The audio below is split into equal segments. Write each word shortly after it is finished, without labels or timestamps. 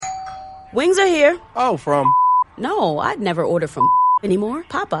Wings are here. Oh, from... No, I'd never order from anymore.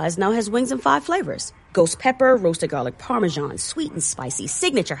 Popeyes now has wings in 5 flavors. Ghost pepper, roasted garlic parmesan, sweet and spicy,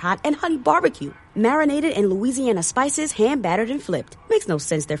 signature hot, and honey barbecue. Marinated in Louisiana spices, hand battered and flipped. Makes no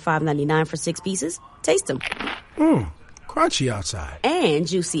sense they're $5.99 for 6 pieces. Taste them. Crunchy outside. And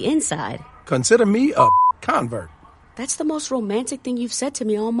juicy inside. Consider me a convert. That's the most romantic thing you've said to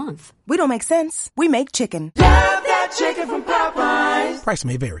me all month. We don't make sense. We make chicken. Love that chicken from Popeyes. Price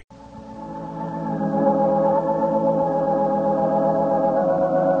may vary.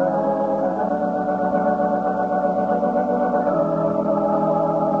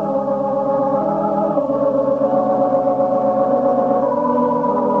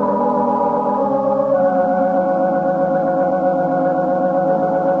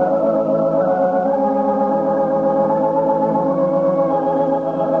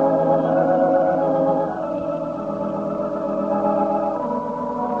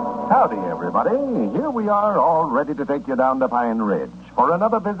 Here we are, all ready to take you down to Pine Ridge for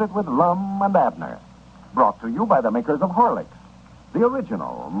another visit with Lum and Abner. Brought to you by the makers of Horlicks, the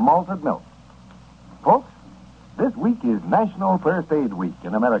original malted milk. Folks, this week is National First Aid Week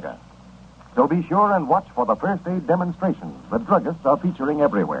in America. So be sure and watch for the first aid demonstrations that druggists are featuring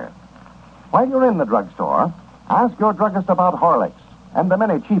everywhere. While you're in the drugstore, ask your druggist about Horlicks and the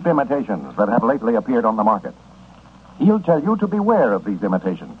many cheap imitations that have lately appeared on the market. He'll tell you to beware of these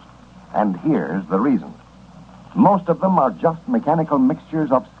imitations. And here's the reason. Most of them are just mechanical mixtures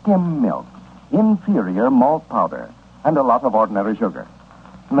of skim milk, inferior malt powder, and a lot of ordinary sugar.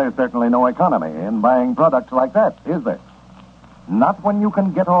 There's certainly no economy in buying products like that, is there? Not when you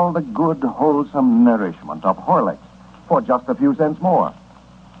can get all the good, wholesome nourishment of Horlicks for just a few cents more.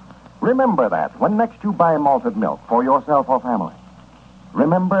 Remember that when next you buy malted milk for yourself or family.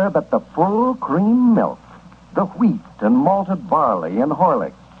 Remember that the full cream milk, the wheat and malted barley in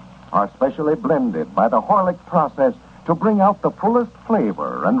Horlicks, are specially blended by the Horlick process to bring out the fullest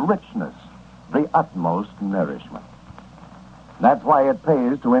flavor and richness, the utmost nourishment. That's why it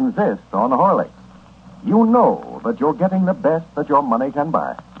pays to insist on Horlicks. You know that you're getting the best that your money can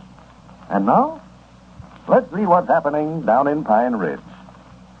buy. And now, let's see what's happening down in Pine Ridge.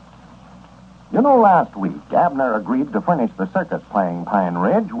 You know, last week, Abner agreed to furnish the circus playing Pine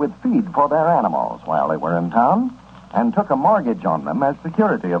Ridge with feed for their animals while they were in town, and took a mortgage on them as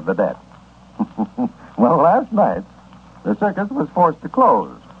security of the debt. Well, last night, the circus was forced to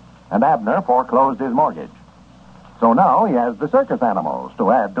close, and Abner foreclosed his mortgage. So now he has the circus animals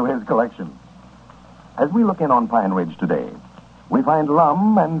to add to his collection. As we look in on Pine Ridge today, we find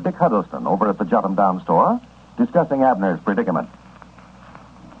Lum and Dick Huddleston over at the Jotham Down store discussing Abner's predicament.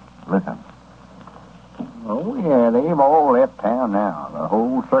 Listen. Oh, yeah, they've all left town now. The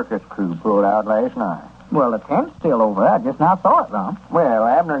whole circus crew pulled out last night. Well, the tent's still over there. I just now saw it, Ron. Well,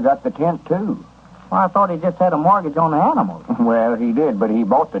 Abner got the tent, too. Well, I thought he just had a mortgage on the animals. Well, he did, but he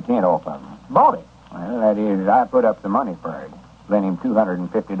bought the tent off of them. Bought it? Well, that is, I put up the money for it. Lent him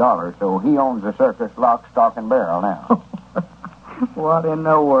 $250, so he owns the circus lock, stock, and barrel now. What in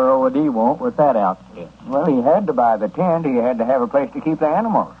the world would he want with that outfit? Well, he had to buy the tent. He had to have a place to keep the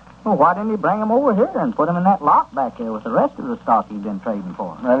animals. Well, why didn't he bring them over here and put them in that lot back there with the rest of the stock he'd been trading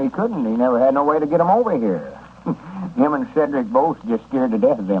for? Well, he couldn't. He never had no way to get them over here. Him and Cedric both just scared to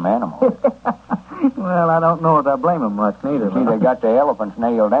death of them animals. Well, I don't know if I blame him much, neither. See, they got the elephants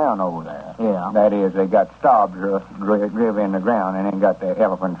nailed down over there. Yeah. That is, they got stabs driven in the ground and then got the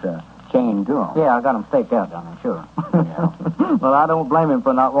elephants chained to them. Yeah, I got them staked out down there, sure. Yeah. Well, I don't blame him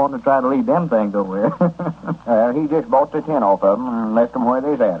for not wanting to try to lead them things over there. He just bought the tent off of them and left them where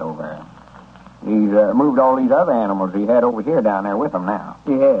they's at over there. He's moved all these other animals he had over here down there with him now.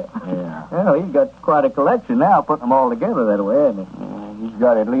 Yeah. Yeah. Well, he's got quite a collection now, putting them all together that way, hasn't he? Yeah, he's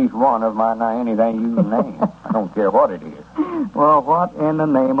got at least one of my anything you can name. I don't care what it is. Well, what in the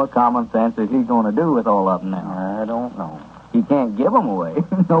name of common sense is he going to do with all of them now? I don't know. He can't give them away.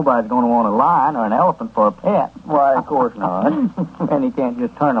 Nobody's going to want a lion or an elephant for a pet. Why, of course not. And he can't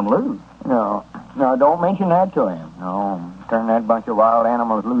just turn them loose. No, don't mention that to him. No, turn that bunch of wild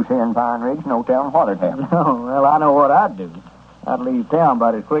animals loose here in Pine Ridge, no telling what'd happen. No, well, I know what I'd do. I'd leave town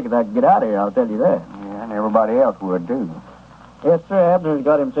about as quick as I could get out of here, I'll tell you that. Yeah, and everybody else would, too. Yes, sir, Abner's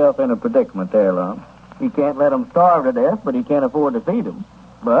got himself in a predicament there, Lum. He can't let them starve to death, but he can't afford to feed them.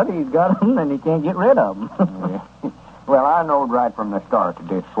 But he's got them, and he can't get rid of them. Yeah. Well, I knowed right from the start that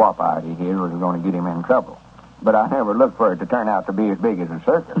this swap idea here was going to get him in trouble. But I never looked for it to turn out to be as big as a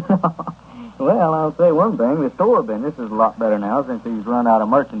circus. Well, I'll say one thing. The store business is a lot better now since he's run out of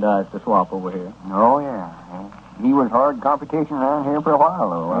merchandise to swap over here. Oh, yeah. He was hard competition around here for a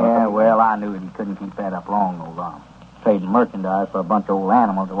while, though. Yeah, well, I knew he couldn't keep that up long, old Lum. trading merchandise for a bunch of old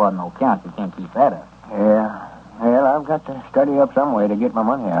animals that wasn't no count. You can't keep that up. Yeah. Well, I've got to study up some way to get my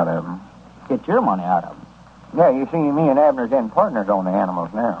money out of them. Get your money out of them. Yeah, you see, me and Abner's in partners on the animals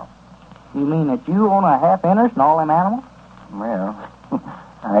now. You mean that you own a half interest in all them animals? Well,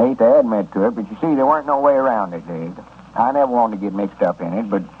 I hate to admit to it, but you see, there weren't no way around it, Dig. I never wanted to get mixed up in it,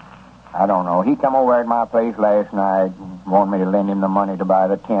 but I don't know. He come over at my place last night and wanted me to lend him the money to buy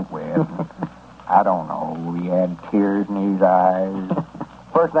the tent with. I don't know. He had tears in his eyes.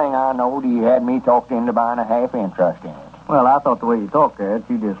 First thing I knowed, he had me talked into buying a half interest in it. Well, I thought the way you talked there,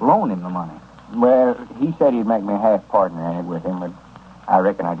 you just loaned him the money. Well, he said he'd make me a half partner in it with him, but I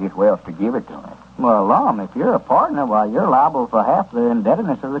reckon I just well to give it to him. Well, if you're a partner, why, you're liable for half the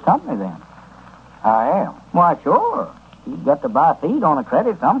indebtedness of the company then. I am. Why, sure. You've got to buy feed on a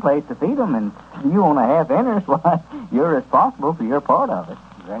credit someplace to feed them, and you own a half interest, why, you're responsible for your part of it.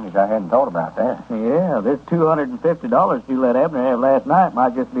 Goodness, I hadn't thought about that. Yeah, this $250 you let Abner have last night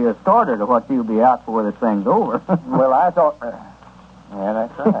might just be a starter to what you'll be out for this thing's over. Well, I thought... yeah,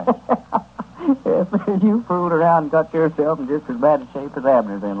 that's right. Yes, you fooled around and got yourself in just as bad a shape as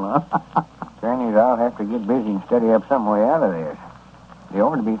Abner's in, love. Granny's, I'll have to get busy and study up some way out of this. They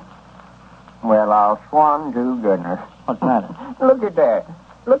ought to be... Well, I'll swan to goodness. What's the matter? Look at that.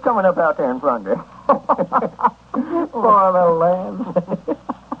 Look coming up out there in front of you. Poor little lamb.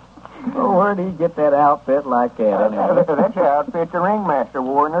 Oh, where'd he get that outfit like that? That's the outfit the ringmaster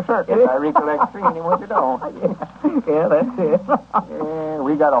wore in the circus. I recollect seeing him with it on. Yeah, that's it. Yeah,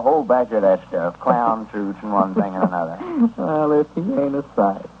 we got a whole batch of that stuff. Clown suits and one thing and another. Well, if he ain't a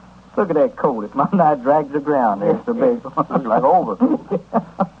sight. Look at that coat. It's mine I dragged the ground. There's the big one. Looks like overcoat.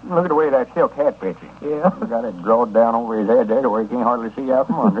 Look at the way that silk hat fits him. Yeah. Got it drawed down over his head there to where he can't hardly see out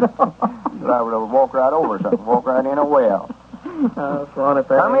from under. I would have walked right over something, walk right in a well.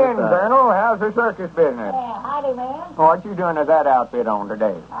 Come in, Colonel. How's the circus business? Yeah, howdy, man. What you doing with that outfit on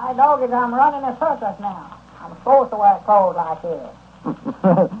today? I doggies, I'm running a circus now. I'm supposed to wear clothes like this.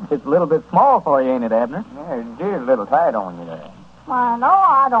 It's a little bit small for you, ain't it, Abner? Yeah, it is a little tight on you there. Well, no,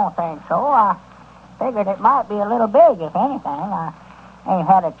 I don't think so. I figured it might be a little big, if anything. I ain't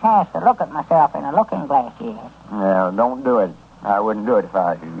had a chance to look at myself in a looking glass yet. Well, don't do it. I wouldn't do it if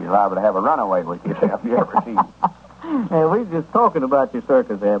I was you. You're liable to have a runaway with yourself you ever see. Hey, we was just talking about your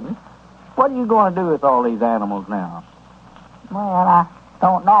circus, Abner. What are you going to do with all these animals now? Well, I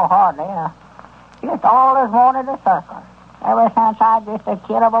don't know hardly. I just always wanted a circus. Ever since I was just a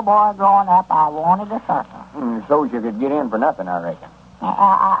kid of a boy growing up, I wanted a circus. So you could get in for nothing, I reckon.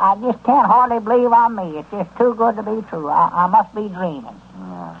 I just can't hardly believe I'm me. It's just too good to be true. I must be dreaming.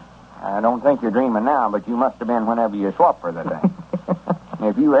 Yeah. I don't think you're dreaming now, but you must have been whenever you swapped for the thing.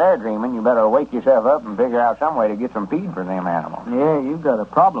 If you are dreaming, you better wake yourself up and figure out some way to get some feed for them animals. Yeah, you've got a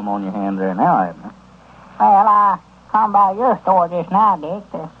problem on your hands there now, Abner. Well, I come by your store just now,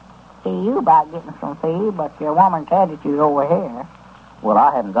 Dick, to see you about getting some feed, but your woman said that you're over here. Well,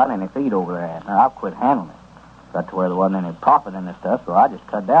 I haven't got any feed over there, Abner. I've quit handling it. Got to where there wasn't any profit in the stuff, so I just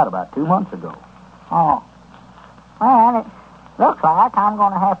cut it out about 2 months ago. Oh. Well, it looks like I'm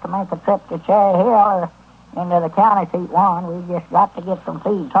going to have to make a trip to Cherry Hill or into the county seat one. We just got to get some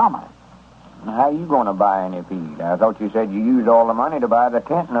feed somewhere. How you going to buy any feed? I thought you said you used all the money to buy the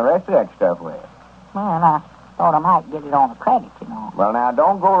tent and the rest of that stuff with. Well, I thought I might get it on a credit, you know. Well, now,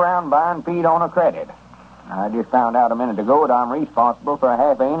 don't go around buying feed on a credit. I just found out a minute ago that I'm responsible for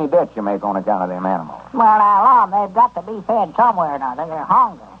half of any debts you make on account of them animals. Well, now, Lom, they've got to be fed somewhere or another. They're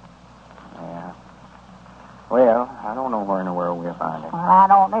hungry. Yeah. Well, I don't know where in the world we'll find it. Well, I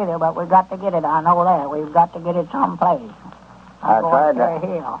don't either, but we've got to get it. I know that. We've got to get it someplace. I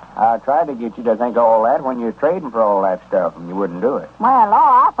tried to get you to think of all that when you was trading for all that stuff, and you wouldn't do it. Well,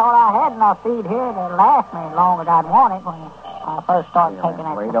 Law, I thought I had enough feed here to last me as long as I'd want it when I first started taking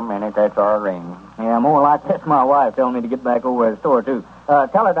that. Wait a minute, that's our ring. Yeah, more like that's my wife telling me to get back over to the store, too. Tell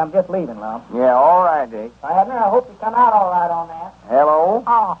her that I'm just leaving, Lom. Yeah, all right, Dick. Abner, I hope you come out all right on that. Hello?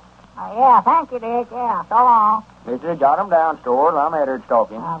 Oh, yeah, thank you, Dick. Yeah, so long. This is Got 'em Down store. I'm Edward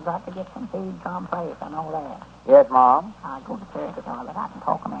talking. I've got to get some feed someplace. I know that. Yes, Mom? I'll go to church with her, but I can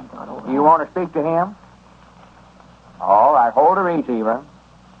talk him into it over You want to speak to him? All right, hold the receiver.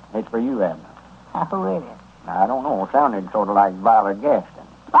 It's for you, Abner. Who is it? I don't know. It sounded sort of like Violet Gaston.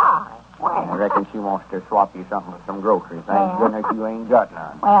 Violet? Well, I reckon she wants to swap you something with some groceries. Thank goodness you ain't got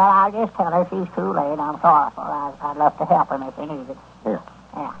none. Well, I'll just tell her she's too late. I'm sorry for her. I'd love to help him if he needs it. Here.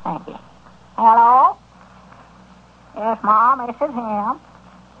 Yeah, thank you. Hello? Yes, Mom, this is him.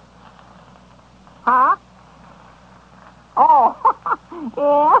 Huh? Oh,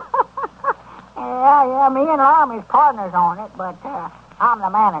 yeah. yeah, me and Lom is partners on it, but I'm the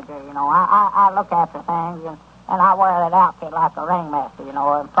manager, you know. I look after things, and And I wear that outfit like a ringmaster, you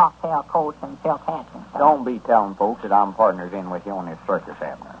know, and frock-tail coats and silk hats and stuff. Don't be telling folks that I'm partners in with you on this circus,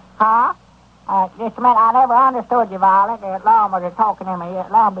 Abner. Huh? Just a minute. I never understood you, Violet. Lum was talking to me.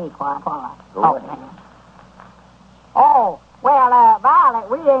 Lum, be quiet while I Go talk ahead. to him. Oh, well, Violet,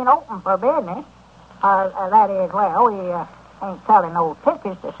 we ain't open for business. That is, well, we ain't selling no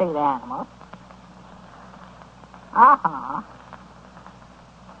tickets to see the animals. Uh-huh.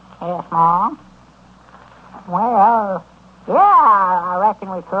 Yes, Mom. Well, yeah, I reckon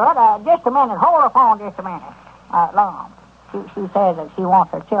we could. Just a minute. Hold the phone just a minute. Lum. She says that she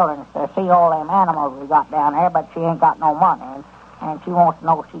wants her children to see all them animals we got down there, but she ain't got no money. And she wants to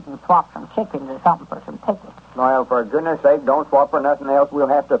know if she can swap some chickens or something for some tickets. Well, for goodness sake, don't swap for nothing else we'll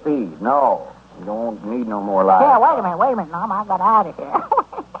have to feed. No. You don't need no more lives. Yeah, wait a minute, Mom. I got out of here.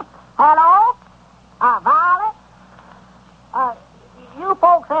 Hello? Violet? You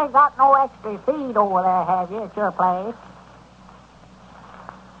folks ain't got no extra feed over there, have you, at your place?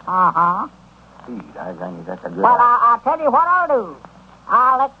 Uh-huh. Feed, I think that's a good Well, idea. I'll tell you what I'll do.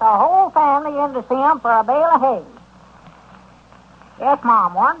 I'll let the whole family in to see 'em for a bale of hay. Yes,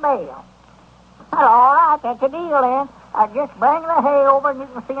 Mom, one bale. Well, all right, that's a deal then. Just bring the hay over and you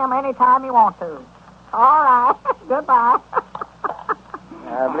can see 'em any time you want to. All right. Goodbye.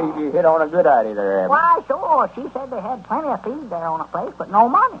 I believe you hit on a good idea there, Abner. Why, sure. She said they had plenty of feed there on the place, but no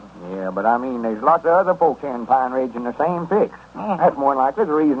money. Yeah, but I mean, there's lots of other folks here in Pine Ridge in the same fix. Yeah. That's more than likely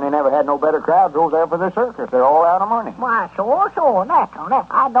the reason they never had no better crowds over there for the circus. They're all out of money. Why, sure. Natural.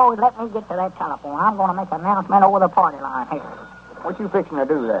 I know. Let me get to that telephone. I'm going to make an announcement over the party line here. What you fixing to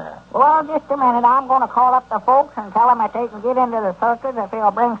do there? Well, just a minute. I'm going to call up the folks and tell them that they can get into the circus if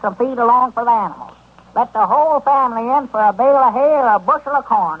they'll bring some feed along for the animals. Let the whole family in for a bale of hay or a bushel of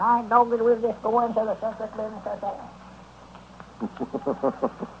corn. I know that we'll just go into the circus business at that.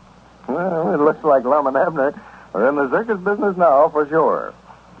 Well, it looks like Lum and Abner are in the circus business now, for sure.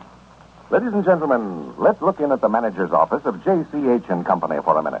 Ladies and gentlemen, let's look in at the manager's office of J.C.H. & Company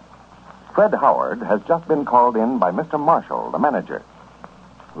for a minute. Fred Howard has just been called in by Mr. Marshall, the manager.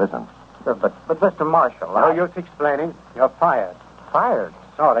 Listen. But Mr. Marshall, No use explaining. You're fired. fired?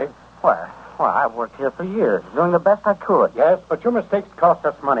 Sorry. Well, I've worked here for years, doing the best I could. Yes, but your mistakes cost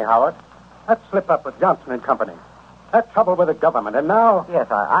us money, Howard. That slip up with Johnson and Company. That trouble with the government, and now... Yes,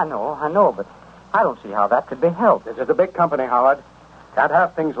 I know, but I don't see how that could be helped. This is a big company, Howard. Can't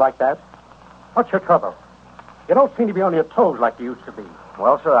have things like that. What's your trouble? You don't seem to be on your toes like you used to be.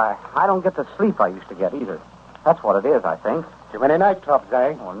 Well, sir, I don't get the sleep I used to get either. That's what it is, I think. Too many night clubs,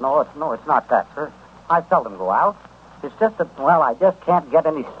 eh? Oh, no, it's not that, sir. I seldom go out. It's just that, well, I just can't get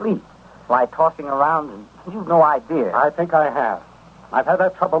any sleep. Lie tossing around, and you've no idea. I think I have. I've had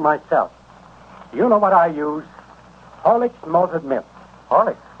that trouble myself. Do you know what I use? Horlicks malted milk.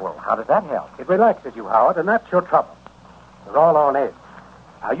 Horlicks? Well, how does that help? It relaxes you, Howard, and that's your trouble. You're all on edge.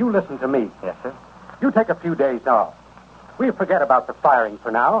 Now, you listen to me. Yes, sir. You take a few days off. We'll forget about the firing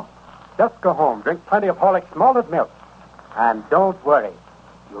for now. Just go home, drink plenty of Horlicks malted milk. And don't worry.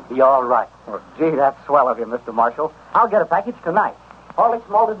 You'll be all right. Well, gee, that's swell of you, Mr. Marshall. I'll get a package tonight. Horlicks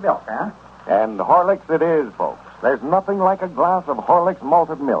malted milk, huh? And Horlicks it is, folks. There's nothing like a glass of Horlicks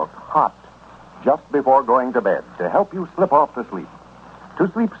malted milk, hot, just before going to bed, to help you slip off to sleep.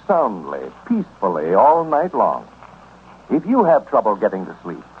 To sleep soundly, peacefully, all night long. If you have trouble getting to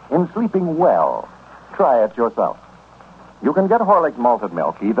sleep, in sleeping well, try it yourself. You can get Horlicks malted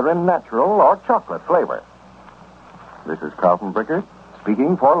milk either in natural or chocolate flavor. This is Carlton Bricker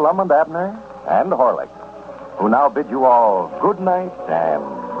speaking for Lum and Abner and Horlicks, who now bid you all good night and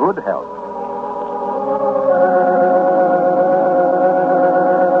good health.